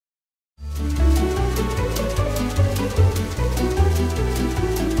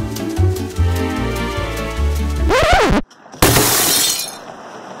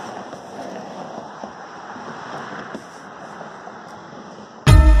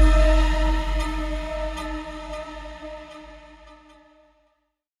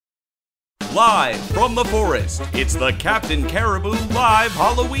Live from the forest, it's the Captain Caribou Live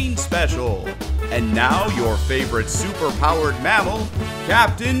Halloween Special. And now your favorite super-powered mammal,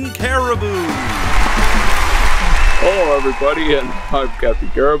 Captain Caribou. Hello everybody, and I'm Captain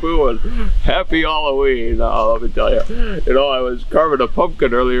Caribou, and happy Halloween. Let me tell you, I was carving a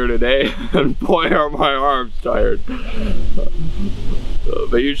pumpkin earlier today, and boy are my arms tired.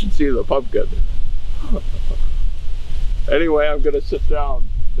 But you should see the pumpkin. Anyway, I'm gonna sit down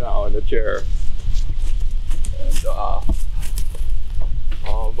now in a chair. And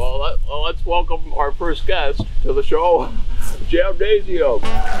well, let's welcome our first guest to the show, Jamnasium.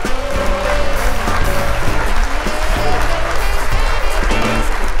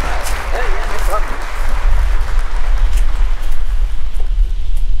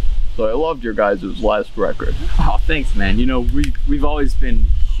 So I loved your guys' last record. Oh, thanks, man. You know, we've always been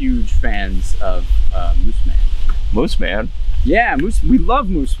huge fans of Moose Man. Moose Man? Yeah, we love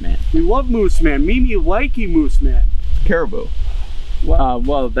Moose Man. We love Moose Man. Mimi likey Moose Man. Caribou.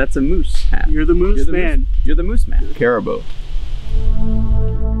 Well, that's a moose hat. You're the Moose Man. You're the Moose Man. Caribou.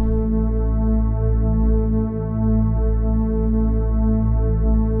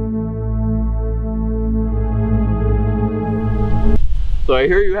 So I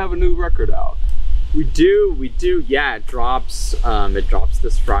hear you have a new record out. We do. Yeah, it drops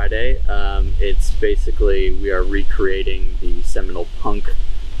this Friday. It's basically, we are recreating the seminal punk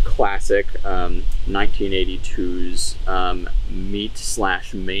classic, 1982's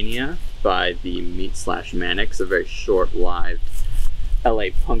Meat/Mania by the Meat/Manics, a very short-lived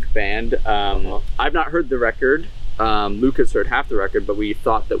LA punk band. I've not heard the record. Luke has heard half the record, but we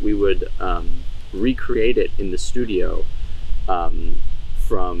thought that we would recreate it in the studio.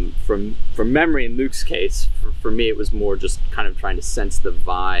 From memory in Luke's case. For me, it was more just kind of trying to sense the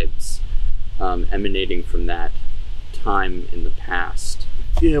vibes emanating from that time in the past.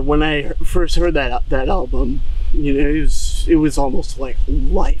 Yeah, when I first heard that album, you know, it was almost like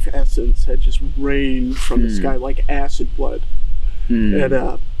life essence had just rained from the sky like acid blood.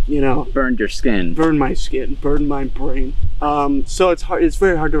 And you know, burned your skin, burned my skin, burned my brain. So it's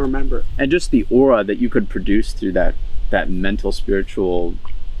very hard to remember. And just the aura that you could produce through that mental spiritual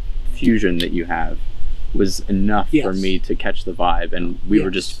fusion that you have was enough for me to catch the vibe, and we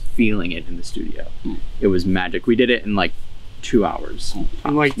were just feeling it in the studio. It was magic. We did it in like 2 hours.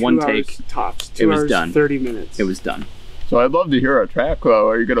 In like 1 take tops. 2 it was hours, done. 30 minutes. It was done. So I'd love to hear a track.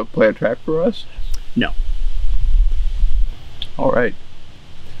 Are you gonna play a track for us? No. All right.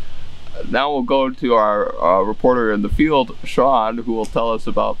 Now we'll go to our reporter in the field, Sean, who will tell us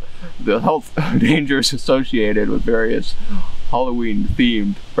about the health dangers associated with various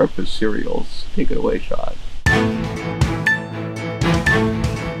Halloween-themed breakfast cereals. Take it away, Sean.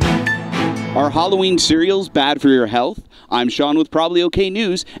 Are Halloween cereals bad for your health? I'm Sean with Probably OK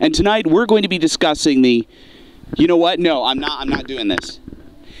News, and tonight we're going to be discussing the... You know what? No, I'm not doing this.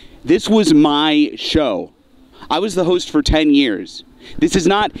 This was my show. I was the host for 10 years. This is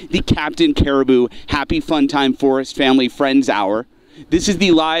not the Captain Caribou Happy Fun Time Forest Family Friends Hour. This is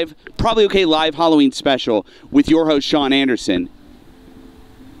the live, Probably OK Live Halloween Special with your host, Sean Anderson.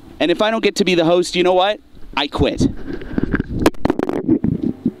 And if I don't get to be the host, you know what? I quit.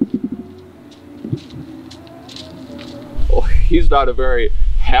 Oh, he's not a very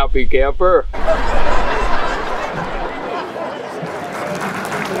happy camper.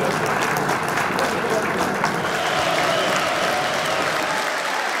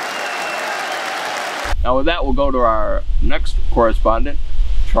 Now with that, we'll go to our next correspondent,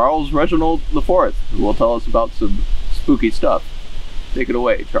 Charles Reginald IV, who will tell us about some spooky stuff. Take it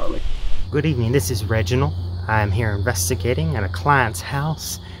away, Charlie. Good evening, this is Reginald. I'm here investigating at a client's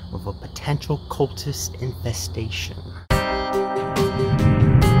house with a potential cultist infestation.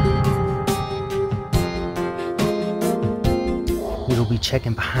 We will be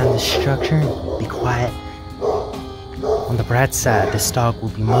checking behind the structure. Be quiet. On the Brad's side, this dog will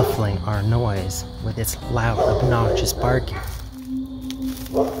be muffling our noise with its loud, obnoxious barking.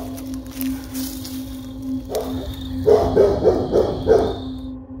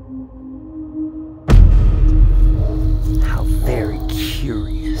 How very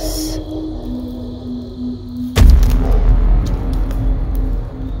curious.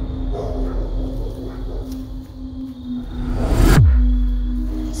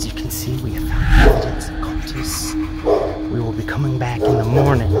 As you can see, we have found evidence of cultists. We will be coming back in the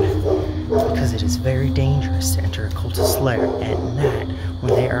morning because it is very dangerous to enter a cultist lair at night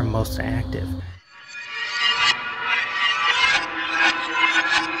when they are most active.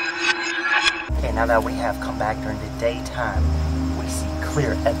 Okay, now that we have come back during the daytime, we see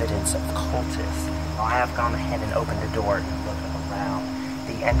clear evidence of cultists. I have gone ahead and opened the door and looked around.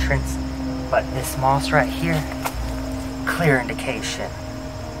 The entrance But this moss right here, clear indication.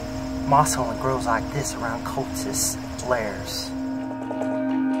 Moss only grows like this around cultist lairs.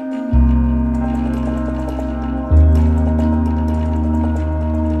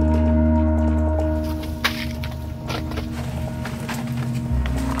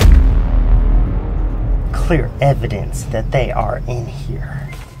 Clear evidence that they are in here.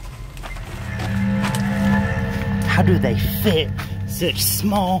 How do they fit such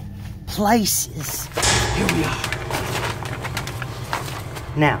small places? Here we are.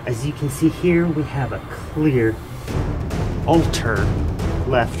 Now, as you can see here, we have a clear altar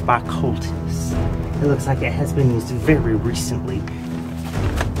left by cultists. It looks like it has been used very recently.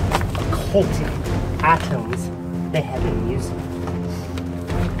 Occultic items they have been using.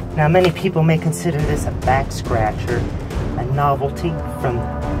 Now, many people may consider this a back scratcher, a novelty from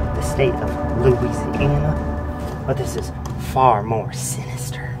the state of Louisiana, but this is far more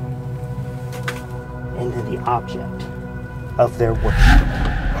sinister into the object of their worship.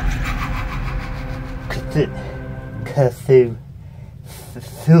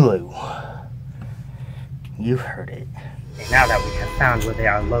 Cthulhu. You heard it. And now that we have found where they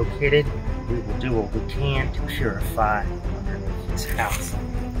are located, we will do what we can to purify underneath this house.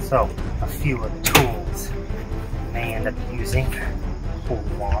 So, a few of the tools we may end up using: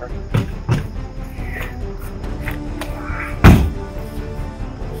 cold water,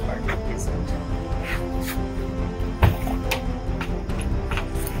 or isn't.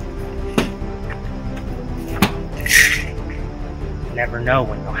 You never know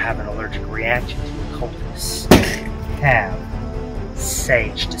when you'll have an allergic reaction to a cultist. Have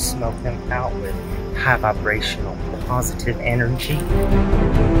sage to smoke them out with high vibrational positive energy.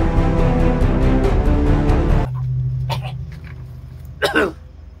 Now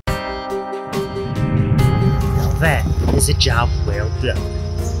that is a job well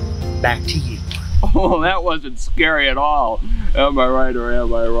done. Back to you. Oh, that wasn't scary at all. Am I right or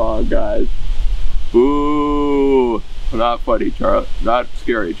am I wrong, guys? Boo! Not funny, Charlie. Not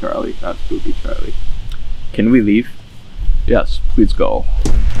scary, Charlie. Not spooky, Charlie. Can we leave? Yes, please go.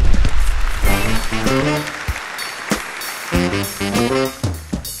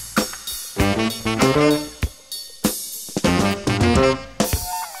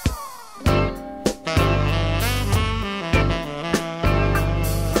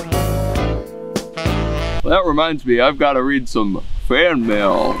 Well, that reminds me, I've got to read some fan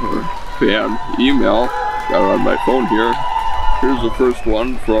mail, or fan email. Got it on my phone here. Here's the first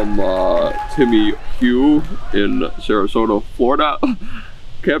one from Timmy Hugh in Sarasota, Florida.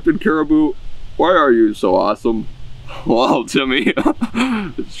 Captain Caribou, why are you so awesome? Well, Timmy,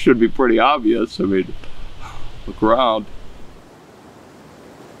 it should be pretty obvious. I mean, look around.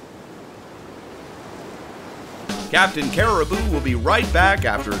 Captain Caribou will be right back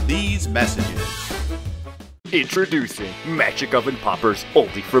after these messages. Introducing Magic Oven Poppers,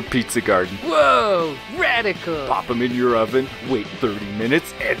 only from Pizza Garden. Whoa, radical! Pop them in your oven, wait 30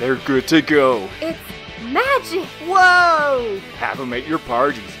 minutes, and they're good to go. It's magic! Whoa! Have them at your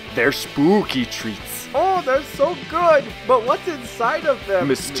parties. They're spooky treats. Oh, they're so good! But what's inside of them?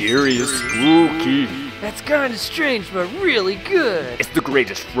 Mysterious, spooky. That's kinda strange, but really good. It's the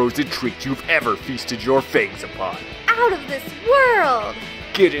greatest frozen treat you've ever feasted your fangs upon. Out of this world!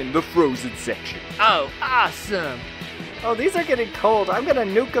 Get in the frozen section. Oh, awesome! Oh, these are getting cold. I'm gonna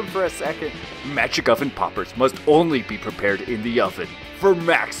nuke them for a second. Magic Oven Poppers must only be prepared in the oven for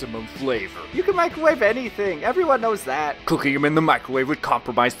maximum flavor. You can microwave anything. Everyone knows that. Cooking them in the microwave would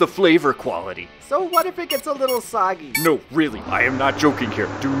compromise the flavor quality. So what if it gets a little soggy? No, really, I am not joking here.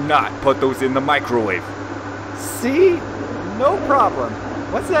 Do not put those in the microwave. See? No problem.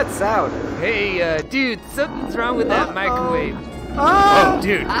 What's that sound? Hey, dude, something's wrong with that microwave. Ah! Oh,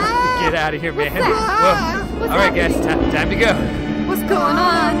 dude, get out of here, man. Whoa. All right, guys, time to go. What's going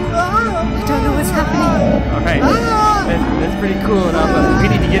on? I don't know what's happening. All right, that's pretty cool and all, but we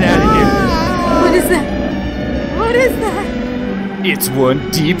need to get out of here. What is that? What is that? It's one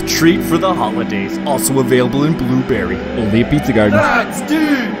deep treat for the holidays. Also available in blueberry. Only at Pizza Garden. That's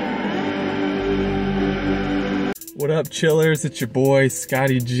dude! What up, chillers? It's your boy,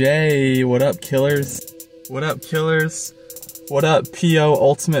 Scotty J. What up, killers? What up, killers? What up, PO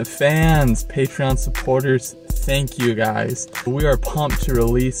Ultimate fans, Patreon supporters? Thank you, guys. We are pumped to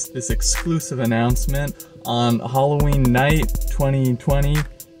release this exclusive announcement on Halloween night 2020.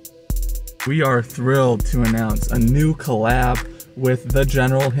 We are thrilled to announce a new collab with the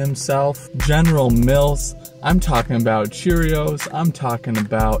General himself, General Mills. I'm talking about Cheerios. I'm talking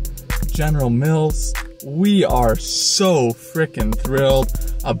about General Mills. We are so freaking thrilled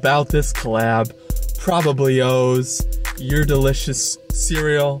about this collab. Probably O's. your delicious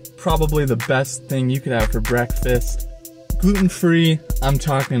cereal, probably the best thing you could have for breakfast. Gluten-free, I'm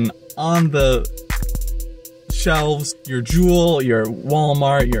talking on the shelves, your Jewel, your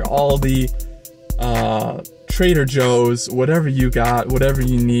Walmart, your Aldi, Trader Joe's, whatever you got, whatever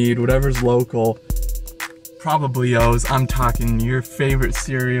you need, whatever's local. Probably O's, I'm talking your favorite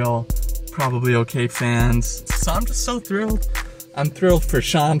cereal, Probably Okay fans. So I'm just so thrilled. I'm thrilled for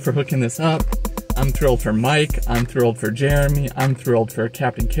Sean for hooking this up. I'm thrilled for Mike. I'm thrilled for Jeremy. I'm thrilled for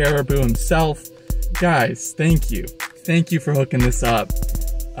Captain Caribou himself. Guys, thank you. Thank you for hooking this up.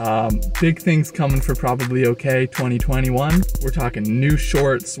 Big things coming for Probably Okay 2021. We're talking new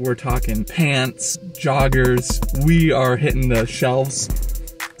shorts. We're talking pants, joggers. We are hitting the shelves.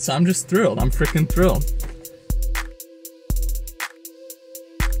 So I'm just thrilled. I'm freaking thrilled.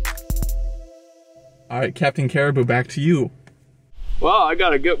 All right, Captain Caribou, back to you. Well, I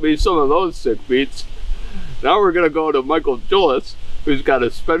gotta get me some of those sick beats. Now we're gonna go to Michael Golus, who's got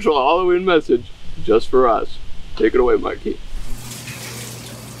a special Halloween message just for us. Take it away, Mikey.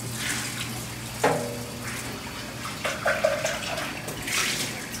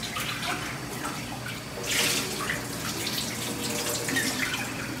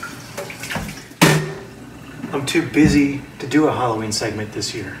 I'm too busy to do a Halloween segment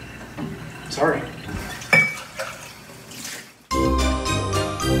this year. Sorry.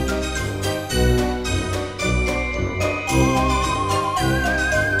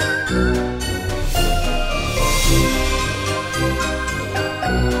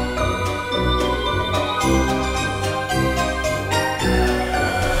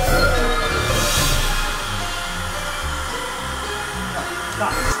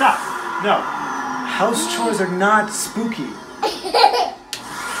 Stop. No. House chores are not spooky.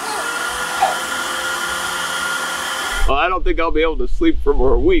 Well, I don't think I'll be able to sleep for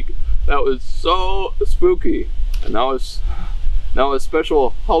more a week. That was so spooky. And now a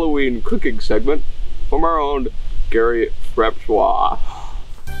special Halloween cooking segment from our own Gary Frepchois.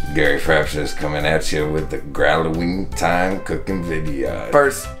 Gary Frepchois is coming at you with the Halloween time cooking video.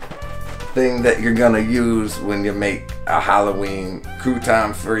 First thing that you're gonna use when you make a Halloween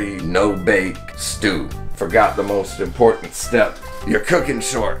crouton-free, no-bake stew. Forgot the most important step. Your cooking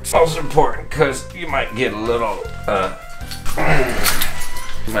shorts. Most important because you might get a little,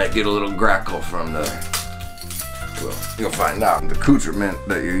 grackle from the, well, you'll find out. The accoutrement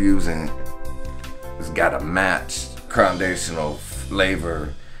that you're using has got to match foundational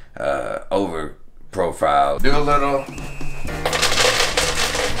flavor, over profile. Do a little,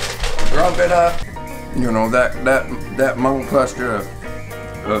 rub it up. You know, that moan cluster of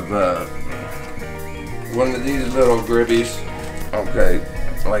one of these little gribbies. Okay,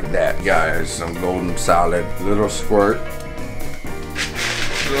 like that. Guys, some golden solid little squirt.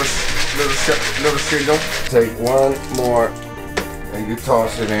 Little shingle. Take one more and you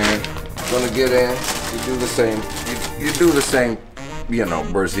toss it in. Gonna get in. You do the same. You do the same, you know,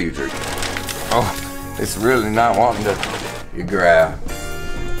 procedure. Oh, it's really not wanting to. You grab.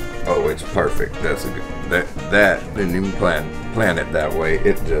 Oh, it's perfect. That's a good. That didn't even plan it that way.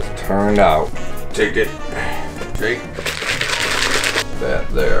 It just turned out. Take it. Take that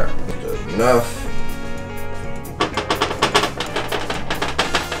there. Enough.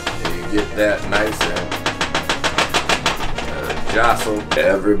 And you get that nice and jostled.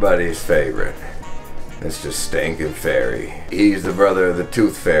 Everybody's favorite. It's just Stinking Fairy. He's the brother of the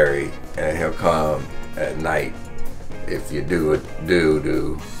Tooth Fairy, and he'll come at night if you do it.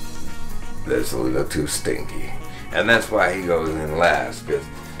 That's a little too stinky. And that's why he goes in last, because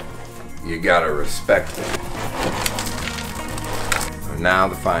you gotta respect him. And now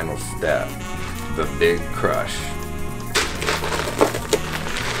the final step, the big crush.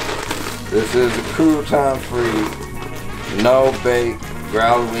 This is a crouton-free, no-bake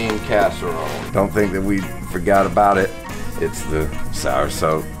Halloween casserole. Don't think that we forgot about it. It's the sour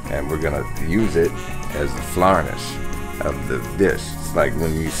soap, and we're gonna use it as the flourish of the dish. It's like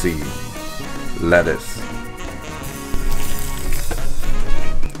when you see lettuce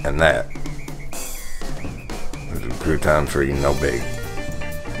and that is a crouton-free, no-bake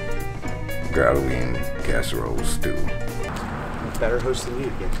Halloween casserole stew. Better host than you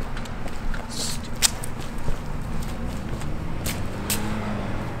again.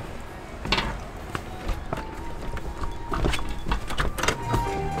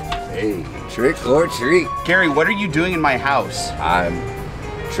 Hey, trick or treat. Gary, what are you doing in my house? I'm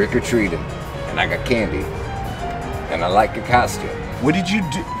trick-or-treating, and I got candy, and I like your costume. What did you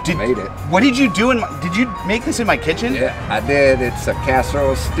do? Made it. What did you do did you make this in my kitchen? Yeah, I did. It's a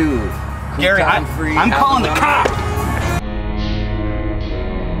casserole stew. Gary, I'm calling the cops.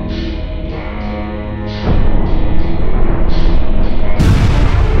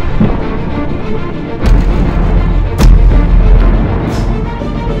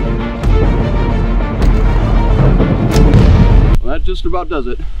 just about does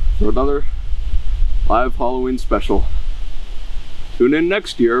it for another live Halloween special. Tune in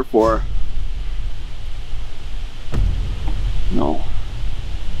next year for... No.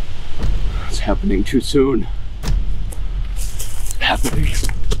 It's happening too soon. It's happening.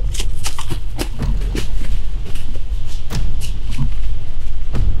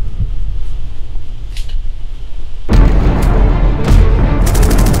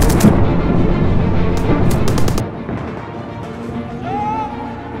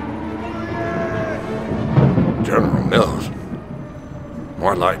 General Mills.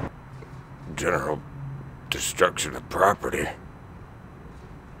 More like general destruction of property.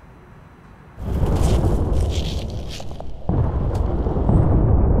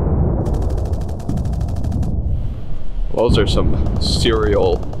 Those are some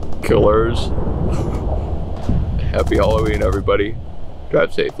serial killers. Happy Halloween, everybody.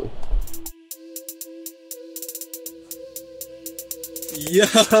 Drive safely.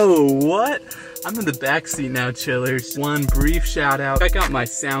 Yo, what? I'm in the backseat now, chillers. One brief shout out. Check out my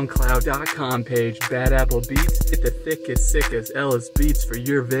SoundCloud.com page, Bad Apple Beats. Get the thickest, sickest, illest beats for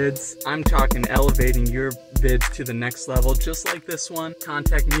your vids. I'm talking elevating your vids to the next level, just like this one.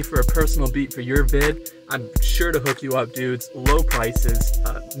 Contact me for a personal beat for your vid. I'm sure to hook you up, dudes. Low prices,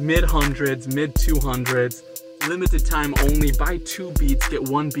 mid-hundreds, mid-200s. Limited time only. Buy 2 beats, get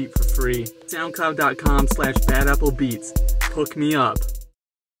 1 beat for free. SoundCloud.com/BadAppleBeats. Hook me up.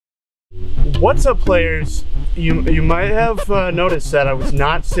 What's up, players? You might have noticed that I was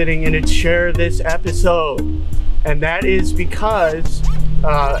not sitting in a chair this episode, and that is because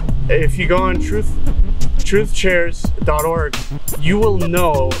if you go on truthchairs.org, you will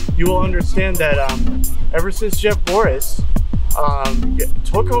understand that ever since Jeff Boris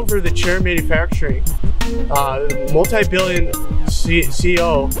took over the chair manufacturing, multi-billion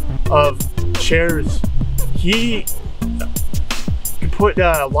CEO of chairs, he put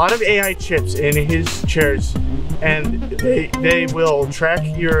a lot of AI chips in his chairs, and they will track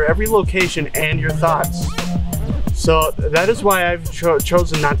your every location and your thoughts. So that is why I've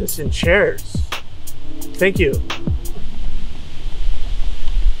chosen not to sit in chairs. Thank you.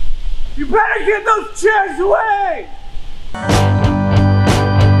 You better get those chairs away!